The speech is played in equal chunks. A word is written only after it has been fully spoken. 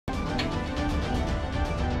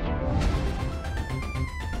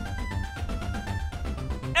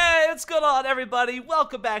What's going on, everybody?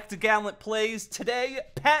 Welcome back to Gallant Plays. Today,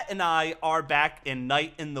 Pat and I are back in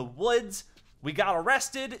Night in the Woods. We got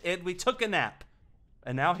arrested and we took a nap.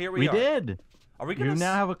 And now here we are. We did. Are we gonna... You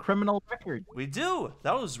now have a criminal record. We do.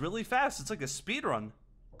 That was really fast. It's like a speed run.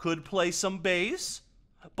 Could play some bass.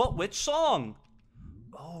 But which song?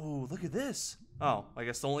 Oh, look at this. Oh, I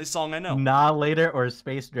guess the only song I know. Nah Later or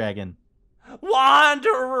Space Dragon.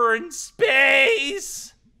 Wanderer in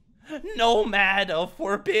space. Nomad of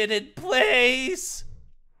forbidden place.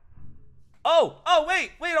 Oh,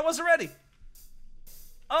 wait, I wasn't ready.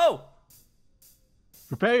 Oh.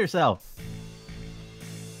 Prepare yourself.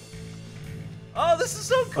 Oh, this is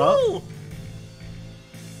so cool.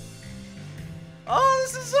 Oh,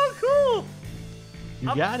 this is so cool.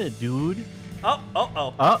 You got it, dude.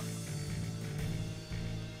 Oh.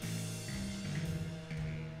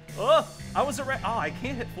 Oh, I wasn't ready. Oh, I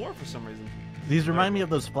can't hit 4 for some reason. These remind me of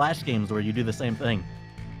those Flash games where you do the same thing.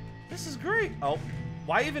 This is great. Oh,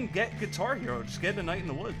 why even get Guitar Hero? Just get a Night in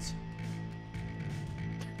the Woods.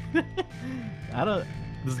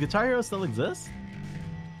 Does Guitar Hero still exist?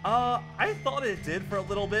 I thought it did for a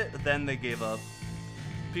little bit, but then they gave up.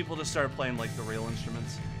 People just started playing like the real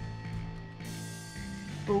instruments.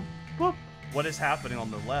 Boop, boop. What is happening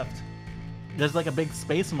on the left? There's like a big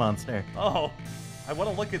space monster. Oh, I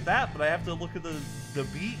want to look at that, but I have to look at the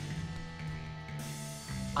beat.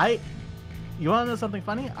 You want to know something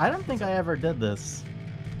funny? I don't think I ever did this.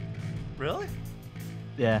 Really?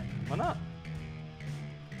 Yeah. Why not?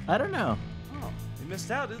 I don't know. Oh, you missed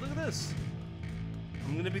out. Dude, look at this.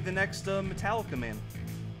 I'm gonna be the next Metallica man.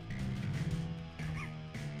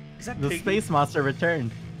 Is that the Piggy? space monster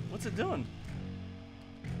returned? What's it doing?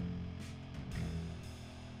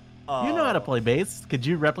 You know how to play bass. Could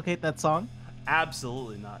you replicate that song?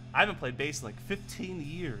 Absolutely not. I haven't played bass in like 15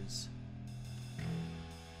 years.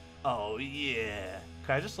 Oh, yeah.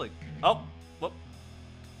 Can I just like... Oh, whoop.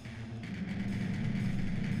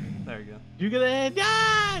 There you go. You're gonna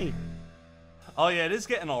die! Oh, yeah, it is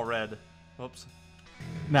getting all red. Whoops.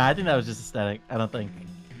 Nah, I think that was just aesthetic. I don't think...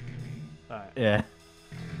 Alright. Yeah.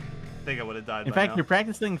 I think I would have died In by fact, now. you're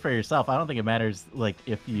practicing for yourself. I don't think it matters, like,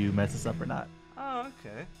 if you mess this up or not. Oh,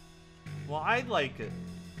 okay. Well, I like it.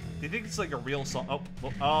 Do you think it's like a real song?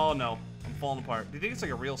 Oh, no. I'm falling apart. Do you think it's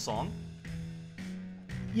like a real song?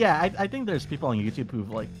 Yeah, I think there's people on YouTube who've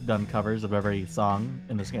like done covers of every song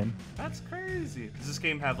in this game. That's crazy. Does this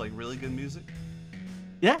game have like really good music?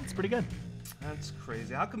 Yeah, it's pretty good. That's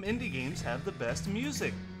crazy. How come indie games have the best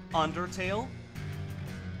music? Undertale?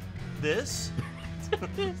 This? I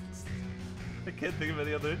can't think of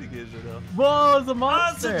any other indie games right now. Whoa, it's a Oh,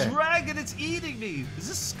 monster! it's a dragon! It's eating me! Is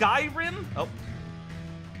this Skyrim? Oh.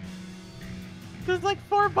 There's like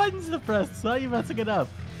 4 buttons to press. Why are you messing it up?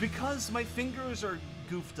 Because my fingers are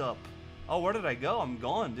goofed up. Oh, where did I go? I'm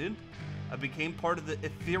gone, dude. I became part of the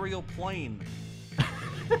ethereal plane.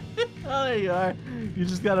 Oh, there you are. You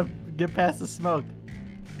just gotta get past the smoke.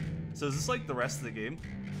 So is this like the rest of the game?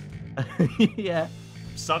 Yeah.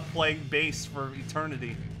 I'm stuck playing bass for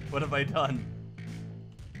eternity. What have I done?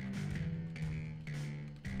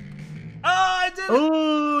 Oh, I did it!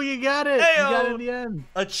 Ooh, you got it! Hey-o! You got it in the end.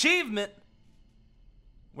 Achievement!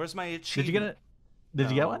 Where's my achievement? Did you get it? Did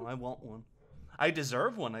you get one? I want one. I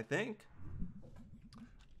deserve one, I think.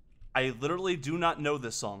 I literally do not know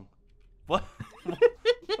this song. What?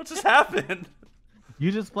 What just happened?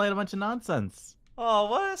 You just played a bunch of nonsense. Oh,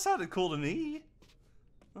 well, that sounded cool to me.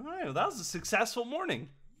 All right, well, that was a successful morning.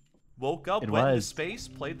 Woke up, went into space,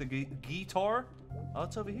 played the guitar. Oh,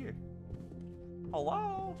 it's over here.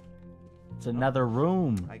 Hello? It's another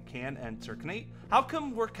room. I can enter. Can I? How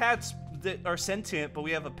come we're cats that are sentient, but we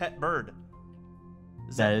have a pet bird?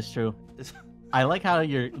 That is true. I like how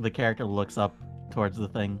the character looks up towards the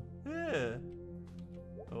thing. Yeah.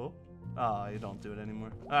 Oh. Oh, you don't do it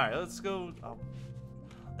anymore. All right, let's go. Oh.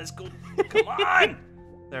 Let's go. Come on.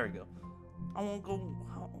 There we go. I want to go.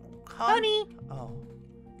 Honey. Oh.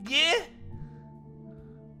 Yeah.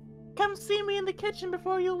 Come see me in the kitchen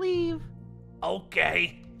before you leave.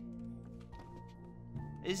 Okay.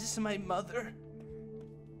 Is this my mother?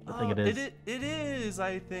 I think it is. It is,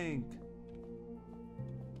 I think.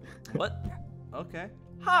 What? Okay.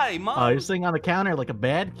 Hi, Mom. Oh, you're sitting on the counter like a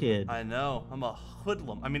bad kid. I know. I'm a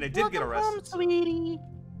hoodlum. I mean, I did get arrested. Welcome home, sweetie.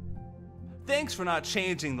 Thanks for not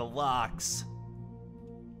changing the locks.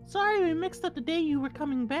 Sorry we mixed up the day you were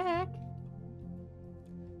coming back.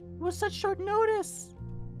 It was such short notice.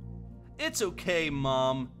 It's okay,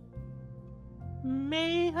 Mom.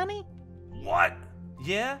 May, honey? What?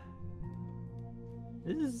 Yeah?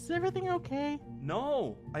 Is everything okay?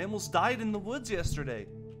 No, I almost died in the woods yesterday.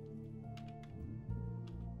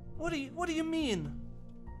 What do you mean?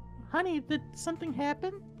 Honey, did something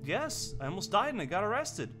happen? Yes, I almost died and I got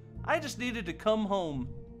arrested. I just needed to come home.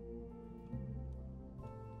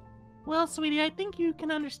 Well, sweetie, I think you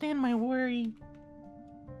can understand my worry.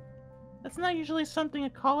 That's not usually something a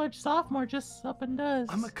college sophomore just up and does.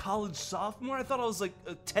 I'm a college sophomore? I thought I was like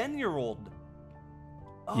a 10-year-old.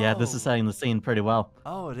 Oh. Yeah, this is setting the scene pretty well.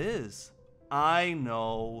 Oh, it is. I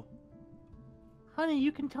know. Honey,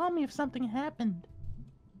 you can tell me if something happened.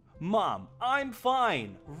 Mom, I'm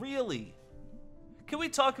fine. Really. Can we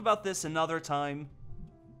talk about this another time?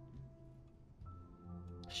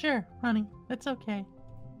 Sure, honey. That's okay.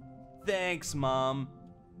 Thanks, Mom.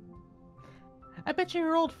 I bet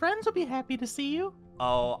your old friends will be happy to see you.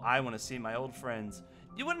 Oh, I want to see my old friends.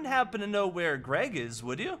 You wouldn't happen to know where Greg is,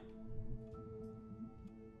 would you?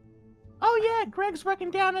 Oh yeah, Greg's working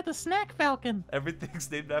down at the Snack Falcon. Everything's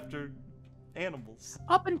named after animals.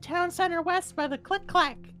 Up in Town Center West by the Click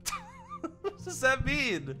Clack. What does that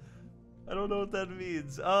mean? I don't know what that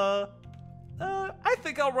means. I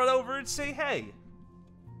think I'll run over and say hey.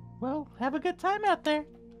 Well, have a good time out there.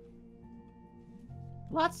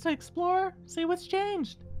 Lots to explore, see what's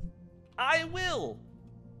changed. I will.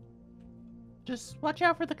 Just watch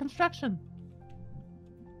out for the construction.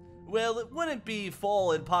 Well, it wouldn't be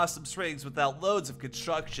fall in Possum Springs without loads of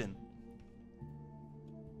construction.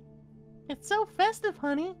 It's so festive,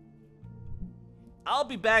 honey. I'll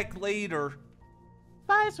be back later.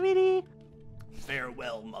 Bye, sweetie.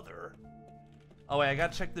 Farewell, Mother. Oh, wait, I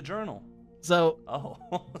gotta check the journal. So, Oh.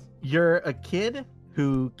 you're a kid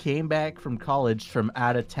who came back from college from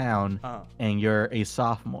out of town, and you're a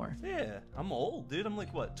sophomore. Yeah, I'm old, dude. I'm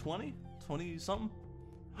like, what, 20? 20-something?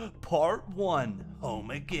 Part 1,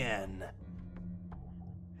 Home Again.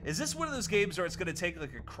 Is this one of those games where it's gonna take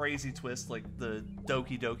like a crazy twist, like the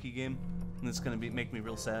Doki Doki game? And it's gonna make me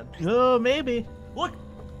real sad? Oh, maybe. Look!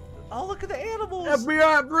 Oh, look at the animals!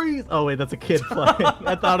 FBI, breathe! Oh, wait, that's a kid playing.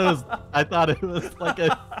 I thought it was like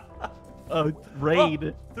a raid.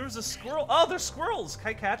 Oh, there's a squirrel. Oh, there's squirrels. Can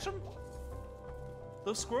I catch them?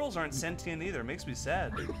 Those squirrels aren't sentient either. It makes me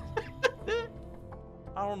sad.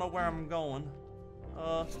 I don't know where I'm going.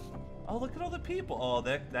 Oh, look at all the people. Oh,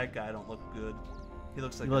 that guy don't look good. He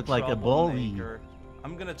looks like a bully.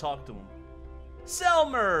 I'm gonna talk to him.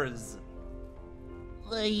 Selmers!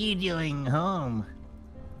 What are you doing home?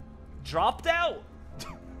 Dropped out.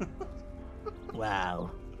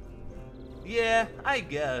 Wow. Yeah, I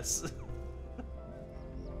guess.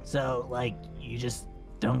 So, like, you just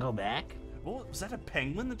don't go back? Well, was that a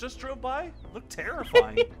penguin that just drove by? Looked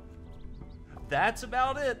terrifying. That's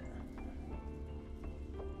about it.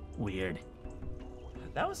 Weird.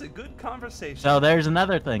 That was a good conversation. So there's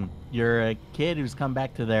another thing. You're a kid who's come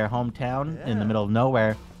back to their hometown in the middle of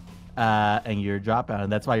nowhere, and you're a dropout,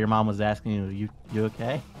 and that's why your mom was asking you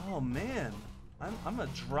okay? Oh man, I'm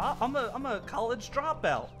a college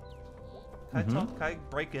dropout. Can I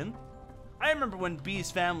break in? I remember when B's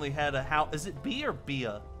family had a house. Is it B or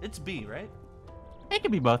Bia? It's B, right? It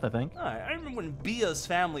could be both, I think. All right. I remember when Bia's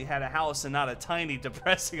family had a house and not a tiny,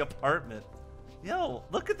 depressing apartment. Yo,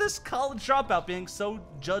 look at this college dropout being so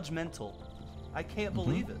judgmental. I can't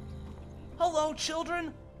believe it. Hello,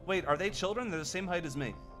 children. Wait, are they children? They're the same height as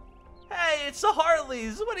me. Hey, it's the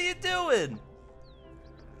Hartleys. What are you doing?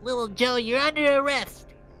 Little Joe, you're under arrest.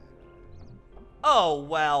 Oh,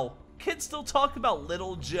 wow. Kids still talk about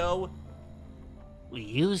Little Joe. We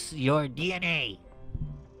use your DNA.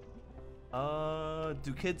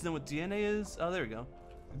 Do kids know what DNA is? Oh, there we go.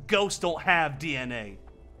 Ghosts don't have DNA.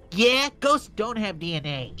 Yeah, ghosts don't have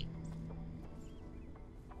DNA.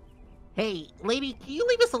 Hey, lady, can you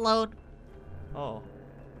leave us alone? Oh.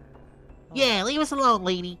 Yeah, leave us alone,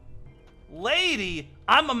 lady. Lady,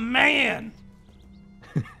 I'm a man.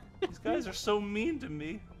 These guys are so mean to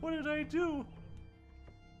me. What did I do?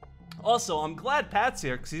 Also, I'm glad Pat's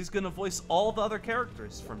here because he's going to voice all the other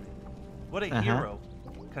characters for me. What a hero.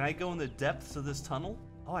 Can I go in the depths of this tunnel?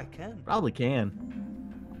 Oh, I can. Probably can.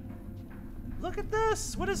 Look at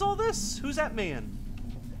this. What is all this? Who's that man?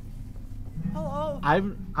 Hello.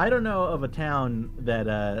 I don't know of a town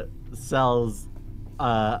that sells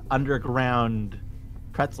underground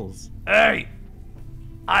pretzels. Hey!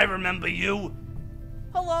 I remember you.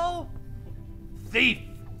 Hello? Thief.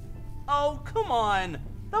 Oh, come on.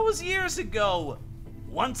 That was years ago.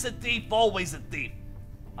 Once a thief, always a thief.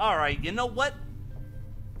 Alright, you know what?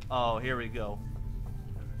 Oh, here we go.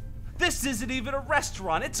 This isn't even a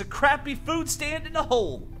restaurant. It's a crappy food stand in a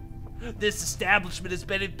hole. This establishment has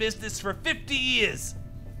been in business for 50 years.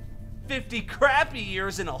 50 crappy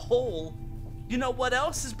years in a hole. You know what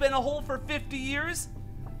else has been a hole for 50 years?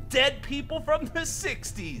 Dead people from the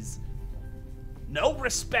 60s. No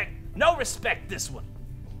respect this one.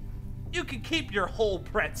 You can keep your whole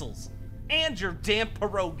pretzels and your damn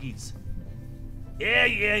pierogies.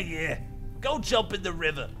 Yeah. Go jump in the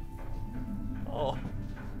river. Oh,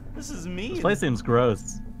 this is mean. This place seems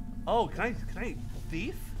gross. Oh, can I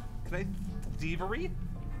thief? Can I thievery?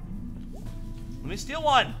 Let me steal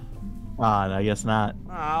one. Ah, no, I guess not.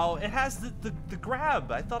 Oh, it has the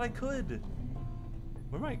grab. I thought I could.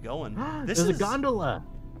 Where am I going? There's a gondola.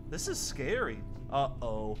 This is scary.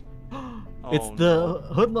 Uh-oh. It's the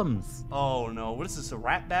hoodlums. Oh no, what is this, a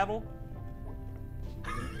rap battle?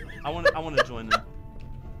 I wanna join them.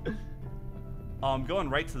 Oh, I'm going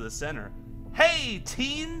right to the center. Hey,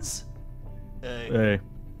 teens! Hey.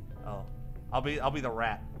 Oh, I'll be the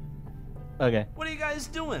rat. Okay. What are you guys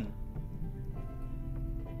doing?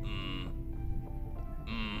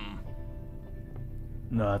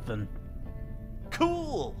 Nothing.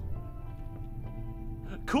 Cool!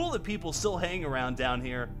 Cool that people still hang around down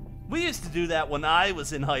here. We used to do that when I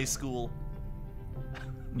was in high school.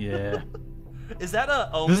 Yeah. Is that a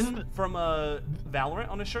Omen from Valorant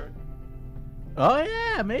on his shirt? Oh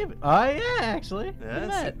yeah, maybe. Oh yeah, actually. Look at Yeah,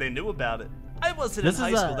 that. they knew about it. I wasn't in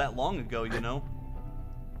high school that long ago, you know.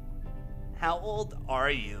 How old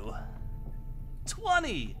are you?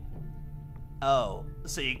 20. Oh,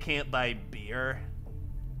 so you can't buy beer?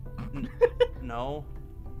 No.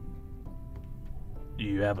 Do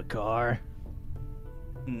you have a car?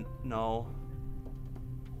 No.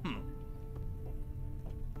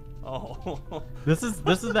 Oh. This is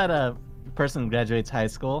that person who graduates high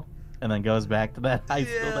school and then goes back to that high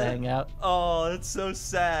school to hang out. Oh, that's so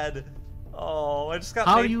sad. Oh, I just got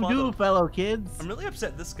How made you fun do, of. fellow kids? I'm really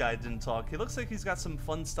upset this guy didn't talk. He looks like he's got some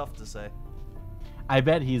fun stuff to say. I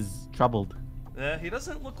bet he's troubled. Yeah, he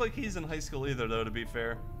doesn't look like he's in high school either, though, to be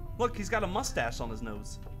fair. Look, he's got a mustache on his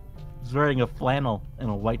nose. He's wearing a flannel and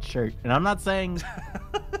a white shirt. And I'm not saying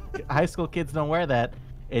high school kids don't wear that.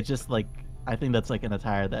 It's just like, I think that's like an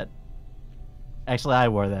attire that... Actually, I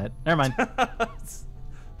wore that. Never mind.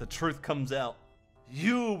 The truth comes out.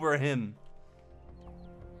 You were him.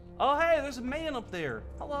 Oh, hey, there's a man up there.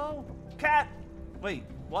 Hello. Cat. Wait,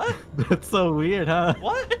 what? That's so weird, huh?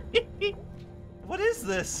 What? What is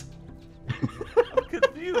this? I'm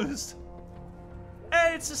confused.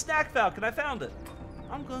 Hey, it's a snack falcon. I found it.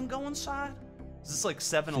 I'm gonna go inside. Is this like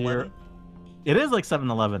 7-Eleven? It is like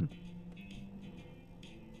 7-Eleven.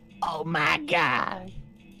 Oh my god.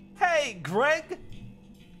 Hey, Greg.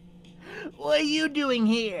 What are you doing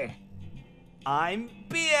here? I'm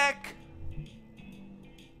back.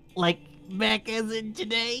 Like, back as in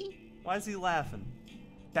today? Why is he laughing?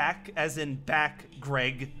 Back as in back,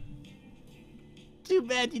 Greg. Too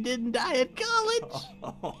bad you didn't die at college.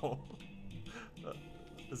 Oh.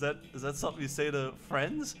 Is that something you say to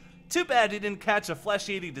friends? Too bad you didn't catch a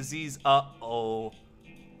flesh-eating disease. Uh-oh.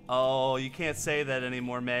 Oh, you can't say that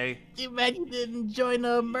anymore, May. Too bad you didn't join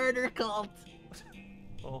a murder cult.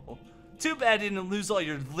 Oh. Too bad you didn't lose all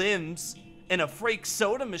your limbs in a freak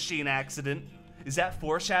soda machine accident. Is that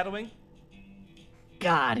foreshadowing?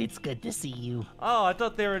 God, it's good to see you. Oh, I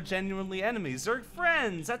thought they were genuinely enemies. They're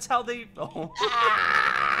friends. That's how they... Oh.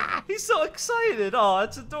 He's so excited. Oh,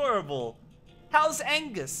 that's adorable. How's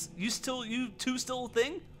Angus? You two still a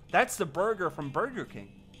thing? That's the burger from Burger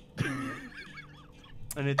King.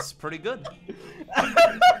 And it's pretty good.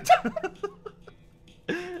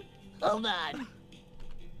 Hold on.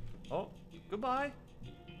 Oh, goodbye.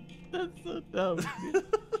 That's so dumb.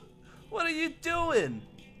 What are you doing?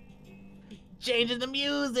 Changing the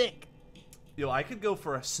music. Yo, I could go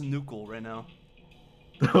for a snookle right now.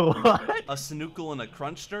 What? A snookle and a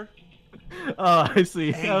crunchster? Oh, I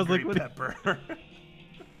see. Angry I was like, what? Pepper.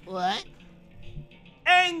 What?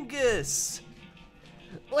 Angus!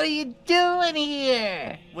 What are you doing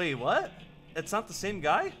here? Wait, what? It's not the same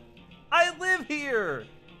guy? I live here!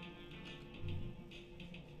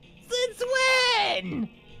 Since when?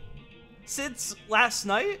 Since last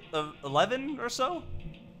night of 11 or so?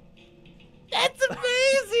 That's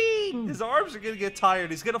amazing. His arms are gonna get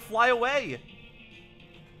tired. He's gonna fly away.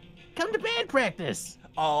 Come to band practice.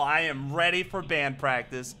 Oh, I am ready for band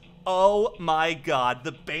practice. Oh my god,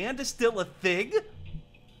 the band is still a thing?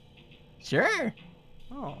 Sure.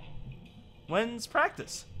 Oh. When's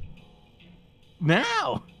practice?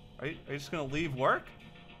 Now. Are you just gonna leave work?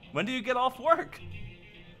 When do you get off work?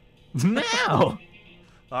 Now.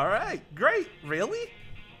 All right, great. Really?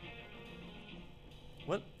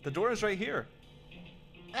 What? The door is right here.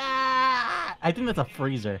 Ah. I think that's a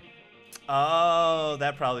freezer. Oh,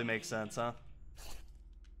 that probably makes sense, huh?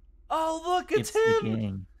 Oh, look, it's the him.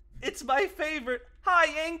 gang. It's my favorite. Hi,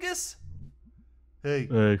 Angus. Hey.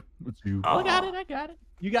 Hey, it's you. Oh. I got it.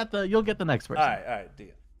 You'll get the next person. All right,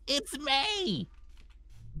 deal. It's May.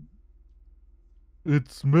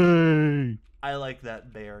 It's me. I like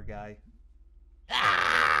that bear guy.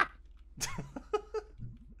 Ah!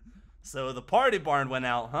 So the party barn went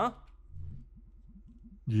out, huh?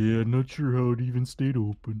 Yeah, not sure how it even stayed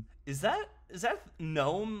open. Is that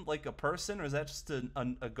gnome like a person, or is that just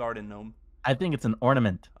a garden gnome? I think it's an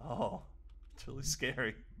ornament. Oh, it's really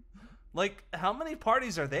scary. Like, how many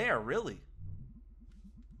parties are there, really?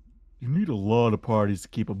 You need a lot of parties to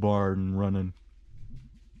keep a barn running.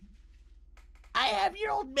 I have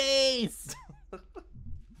your old mace.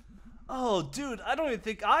 Oh, dude, I don't even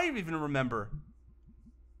think I even remember.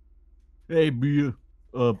 Hey, Bia.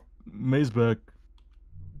 May's back. ...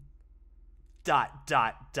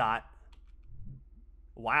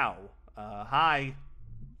 Wow. Hi.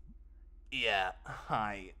 Yeah,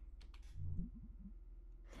 hi.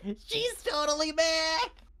 She's totally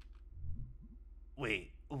back.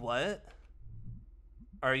 Wait, what?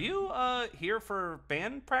 Are you, here for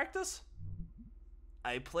band practice?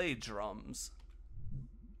 I play drums.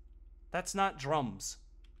 That's not drums.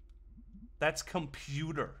 That's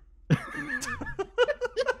computer.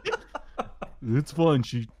 It's fine.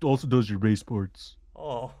 She also does your bass parts.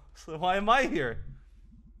 Oh, so why am I here?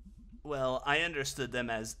 Well, I understood them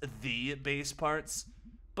as the bass parts,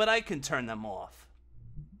 but I can turn them off.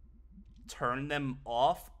 Turn them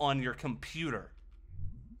off on your computer.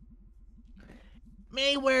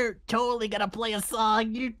 May, we're totally gonna play a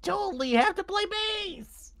song. You totally have to play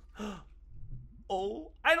bass.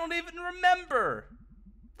 Oh, I don't even remember.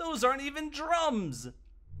 Those aren't even drums.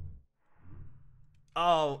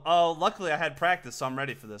 Oh, luckily I had practice, so I'm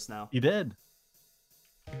ready for this now. You did.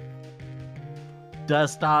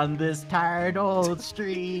 Dust on this tired old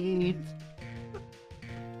street.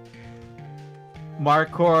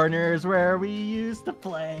 Mark corners where we used to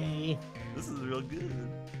play. This is real good.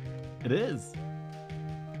 It is.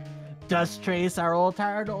 Dust trace our old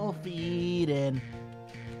tired old feet in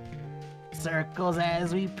circles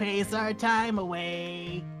as we pace our time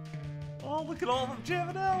away. Oh, look at all of them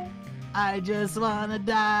jamming out. I just wanna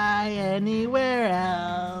die anywhere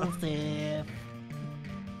else if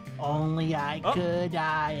only I could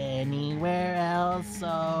die anywhere else.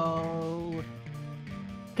 So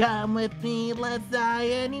come with me, let's die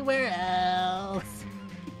anywhere else.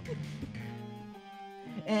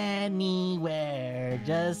 Anywhere,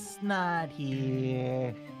 just not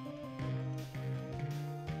here.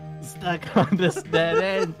 Stuck on this dead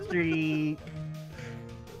end street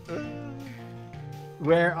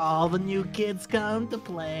Where all the new kids come to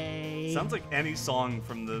play. Sounds like any song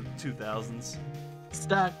from the 2000s.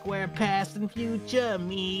 Stuck where past and future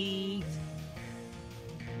meet.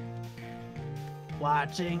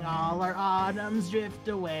 Watching all our autumns drift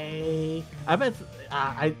away. I bet.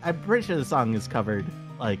 I'm pretty sure the song is covered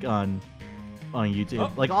like on YouTube.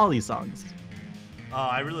 Oh. Like all these songs. Oh,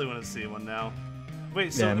 I really want to see one now.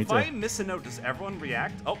 Wait, so Yeah, me if too. I miss a note, does everyone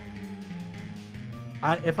react? Oh,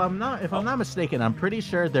 If I'm not mistaken, I'm pretty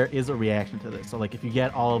sure there is a reaction to this. So like, if you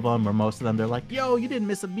get all of them or most of them, they're like, "Yo, you didn't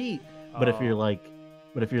miss a beat." But if you're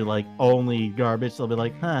like only garbage, they'll be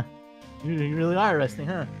like, "Huh, you really are resting,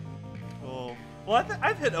 huh?" oh. Well,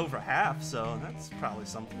 I've hit over half, so that's probably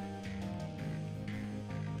something.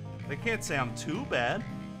 They can't say I'm too bad.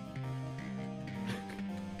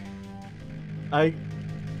 I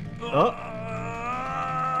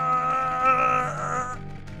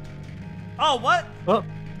Oh, what? oh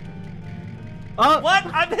What?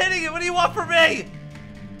 I'm hitting it. What do you want from me?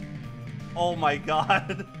 Oh my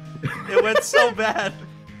god. It went so bad.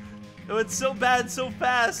 It went so bad so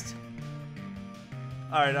fast.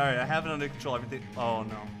 Alright. I have it under control. Everything. Oh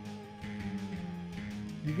no.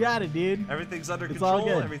 You got it, dude. Everything's under It's control. all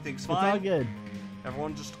good. Everything's It's fine. all good.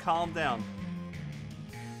 Everyone just calm down.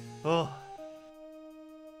 Oh.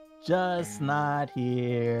 Just not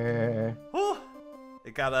here. Whew.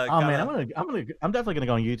 It got a. Oh man, I'm definitely gonna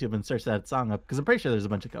go on YouTube and search that song up because I'm pretty sure there's a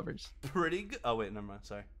bunch of covers. pretty good. Oh wait, never mind.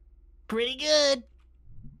 Sorry. Pretty good.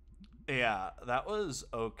 Yeah, that was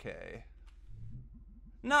okay.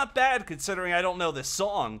 Not bad considering I don't know this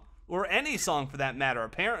song or any song for that matter.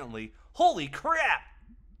 Apparently, holy crap,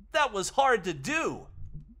 that was hard to do.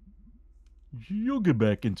 You'll get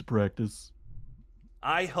back into practice.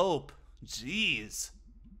 I hope. Jeez,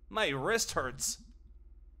 my wrist hurts.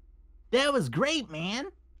 That was great, man.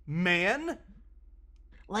 Man.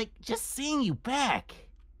 Like, just seeing you back.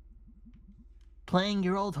 Playing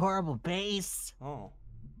your old horrible bass. Oh.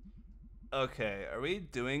 Okay, are we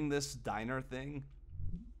doing this diner thing?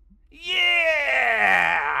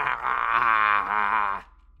 Yeah!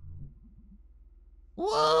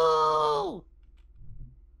 Whoa!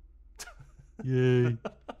 Yay.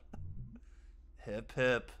 Hip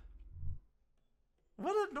hip.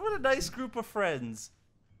 What a what a nice group of friends.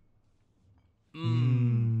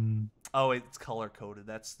 Oh wait, it's color coded.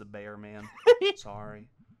 That's the bear man. Sorry.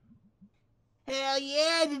 Hell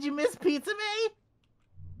yeah! Did you miss Pizza May?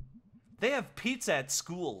 They have pizza at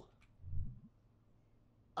school.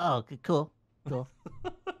 Oh, cool.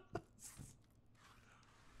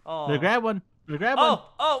 Oh. They grab one. They grab one.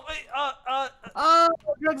 Oh, wait, Oh,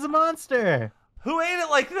 Greg's a monster. who ate it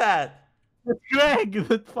like that? It's Greg,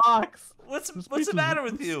 the fox. What's the pizza's- matter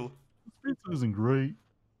with you? This pizza isn't great.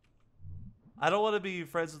 I don't want to be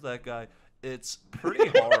friends with that guy. It's pretty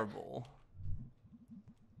horrible.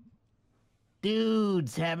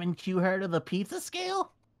 Dudes, haven't you heard of the pizza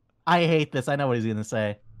scale? I hate this. I know what he's gonna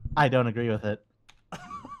say. I don't agree with it.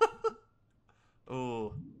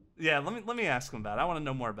 Ooh. Yeah, let me ask him about it. I want to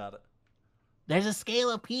know more about it. There's a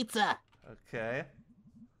scale of pizza. Okay.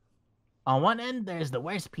 On one end, there's the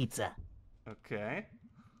worst pizza. Okay.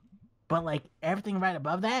 But, like, everything right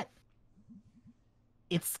above that,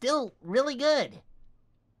 it's still really good.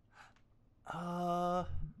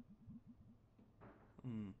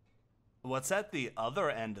 What's at the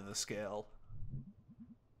other end of the scale?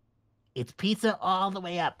 It's pizza all the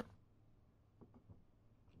way up.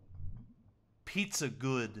 Pizza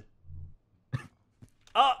good.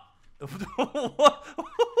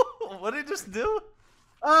 What did he just do?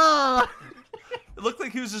 Oh! It looked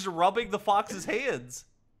like he was just rubbing the fox's hands.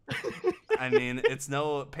 I mean, it's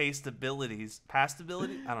no pastabilities.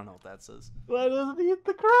 Pastability? I don't know what that says. Why doesn't he hit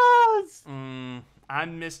the cross? I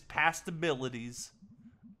missed pastabilities.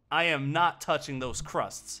 I am not touching those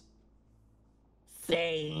crusts.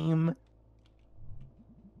 Same.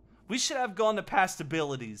 We should have gone to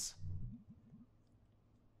pastabilities.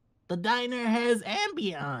 The diner has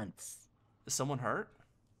ambiance. Is someone hurt?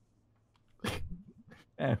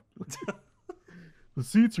 The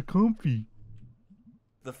seats are comfy.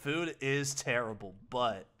 The food is terrible,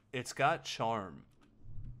 but it's got charm.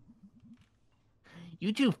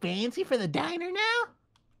 You too fancy for the diner now?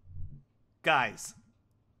 Guys,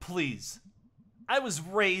 please. I was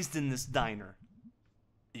raised in this diner.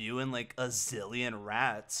 You and like a zillion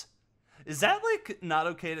rats. Is that like not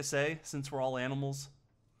okay to say since we're all animals?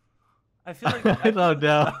 I feel like I don't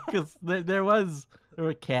know, because there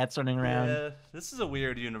were cats running around. Yeah, this is a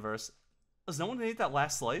weird universe. Does no one eat that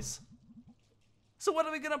last slice? So what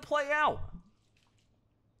are we gonna play out?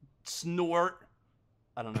 Snort.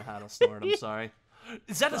 I don't know how to snort. I'm sorry.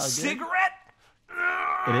 Is that a All good. cigarette?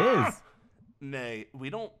 It is. May,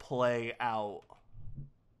 we don't play out.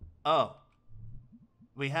 Oh.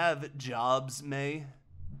 We have jobs, May.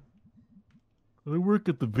 I work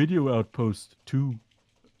at the video outpost too.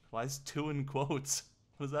 Why is 2 in quotes?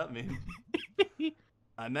 What does that mean?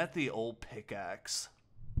 I'm at the old pickaxe.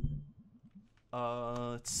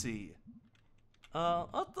 Let's see.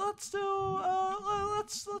 Let's do,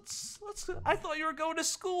 let's, I thought you were going to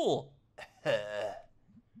school.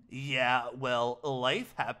 Yeah, well,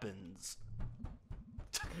 life happens.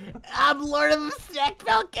 I'm Lord of the Stacked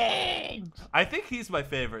Falcon! I think he's my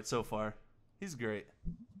favorite so far. He's great.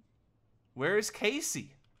 Where is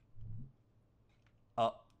Casey?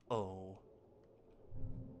 Uh-oh.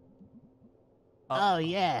 Oh,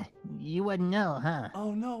 yeah. You wouldn't know, huh?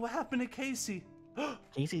 Oh no, what happened to Casey?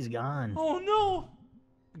 Casey's gone. Oh no!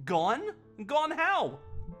 Gone? Gone how?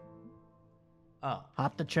 Oh.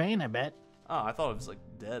 Hop the train, I bet. Oh, I thought it was like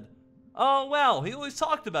dead. Oh well, he always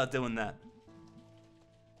talked about doing that.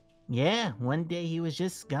 Yeah, one day he was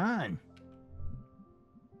just gone.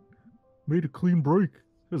 Made a clean break.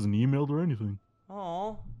 Hasn't emailed or anything.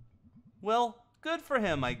 Oh. Well, good for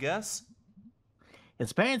him, I guess.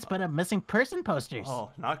 His parents put up missing person posters.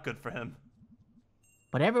 Oh, not good for him.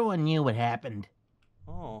 But everyone knew what happened.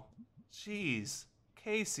 Oh, jeez.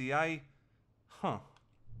 Casey, Huh.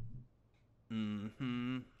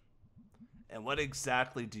 Mm-hmm. And what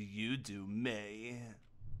exactly do you do, May?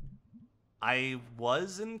 I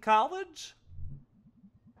was in college?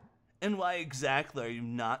 And why exactly are you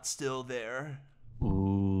not still there?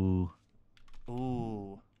 Ooh.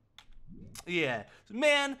 Ooh. Yeah,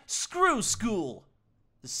 man, screw school.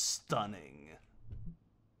 Stunning. ...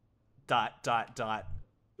 That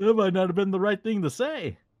might not have been the right thing to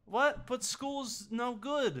say. What? But school's no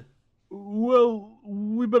good. Well,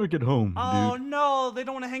 we better get home, Oh dude. no, they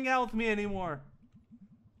don't want to hang out with me anymore.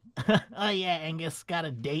 Oh yeah, Angus got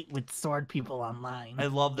a date with sword people online. I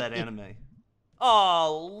love that anime.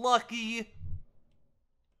 Oh, lucky.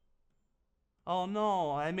 Oh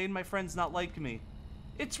no, I made my friends not like me.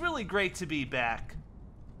 It's really great to be back.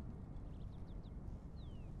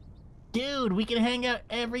 Dude, we can hang out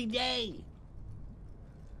every day.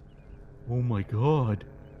 Oh my god.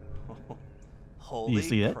 Holy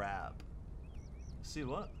see it? crap. See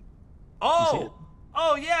what? see Oh! it?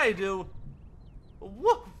 Oh, yeah, I do.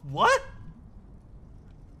 What?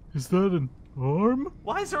 Is that an arm?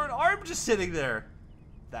 Why is there an arm just sitting there?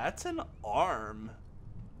 That's an arm.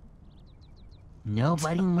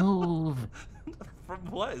 Nobody move. From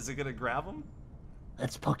what? Is it gonna grab him?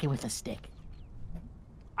 Let's poke it with a stick.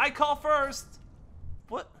 I call first.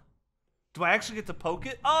 What? Do I actually get to poke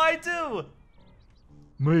it? Oh, I do.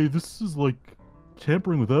 May, this is like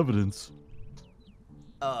tampering with evidence.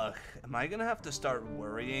 Ugh, am I gonna have to start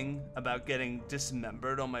worrying about getting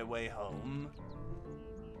dismembered on my way home?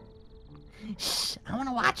 Shh, I want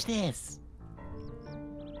to watch this.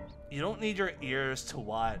 You don't need your ears to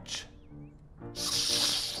watch.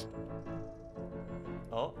 Shh.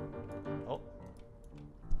 Oh. Oh.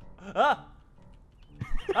 Ah!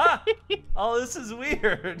 Ah! Oh, this is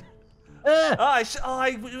weird. Oh,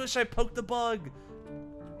 I wish I poked the bug.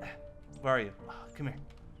 Where are you? Oh, come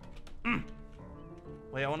here.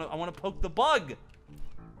 Wait, I want to poke the bug.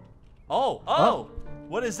 Oh.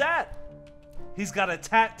 What is that? He's got a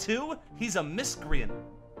tattoo? He's a miscreant.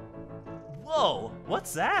 Whoa,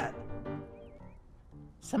 what's that?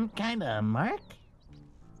 Some kind of mark?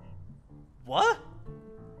 What?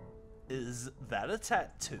 Is that a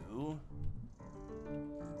tattoo?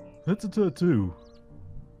 That's a tattoo.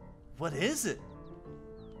 What is it?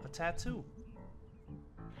 A tattoo.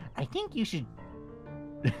 I think you should.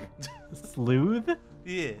 Sleuth?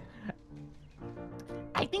 Yeah.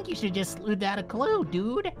 I think you should just sleuth out a clue,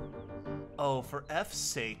 dude. Oh, for F's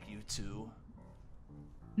sake, you two.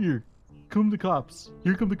 Here, come the cops.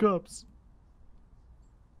 Here come the cops.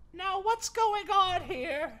 Now, what's going on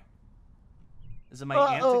here? Is it my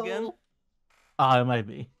aunt again? It might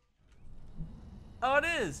be. Oh, it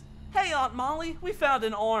is. Hey, Aunt Molly, we found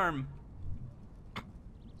an arm.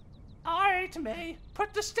 All right, May.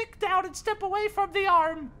 Put the stick down and step away from the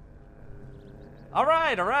arm. All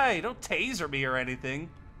right. Don't taser me or anything.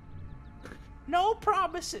 No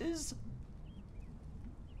promises.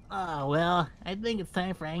 Oh, well, I think it's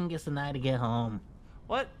time for Angus and I to get home.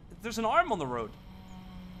 What? There's an arm on the road.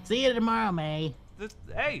 See you tomorrow, May.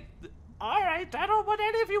 Hey. All right, I don't want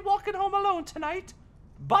any of you walking home alone tonight.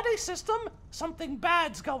 Buddy system, something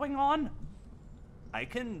bad's going on. I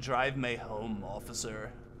can drive May home,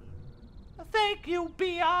 officer. Thank you,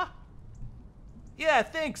 Bia. Yeah,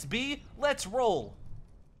 thanks, B. Let's roll.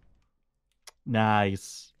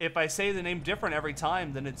 Nice. If I say the name different every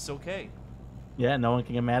time, then it's okay. Yeah, no one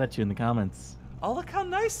can get mad at you in the comments. Oh, look how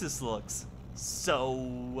nice this looks.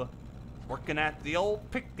 So, working at the old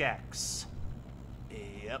pickaxe.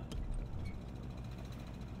 Yep.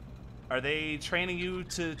 Are they training you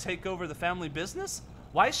to take over the family business?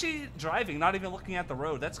 Why is she driving, not even looking at the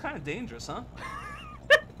road? That's kind of dangerous, huh?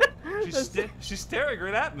 She's staring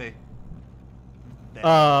right at me.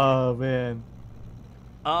 Oh, man.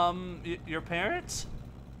 Your parents?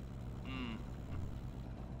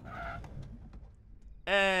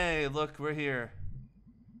 Hey, look, we're here.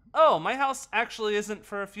 Oh, my house actually isn't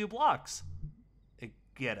for a few blocks.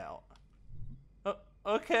 Get out.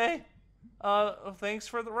 Okay. Thanks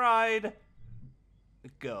for the ride.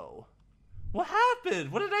 Go. What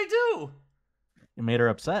happened? What did I do? It made her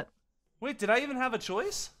upset. Wait, did I even have a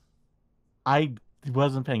choice? I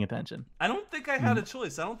wasn't paying attention. I don't think I had a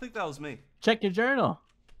choice. I don't think that was me. Check your journal.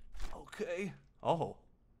 Okay. Oh,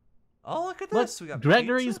 look at Look, this. We got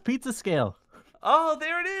Gregory's pizza. pizza scale. Oh,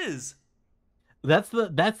 there it is. That's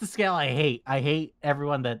the scale I hate. I hate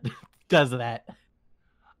everyone that does that.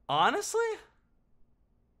 Honestly?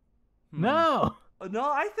 No. No,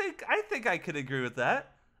 I think I could agree with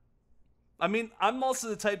that. I mean, I'm also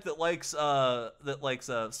the type that likes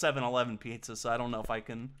 7-Eleven pizza, so I don't know if I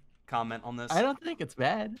can comment on this. I don't think it's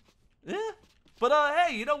bad. Yeah. But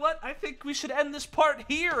hey, you know what? I think we should end this part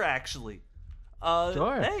here actually.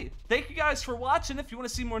 Sure. Hey, thank you guys for watching. If you want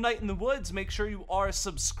to see more Night in the Woods, make sure you are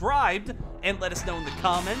subscribed and let us know in the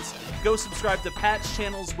comments. Go subscribe to Pat's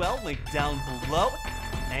channel as well, link down below.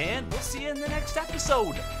 And we'll see you in the next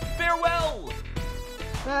episode. Farewell!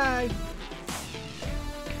 Bye.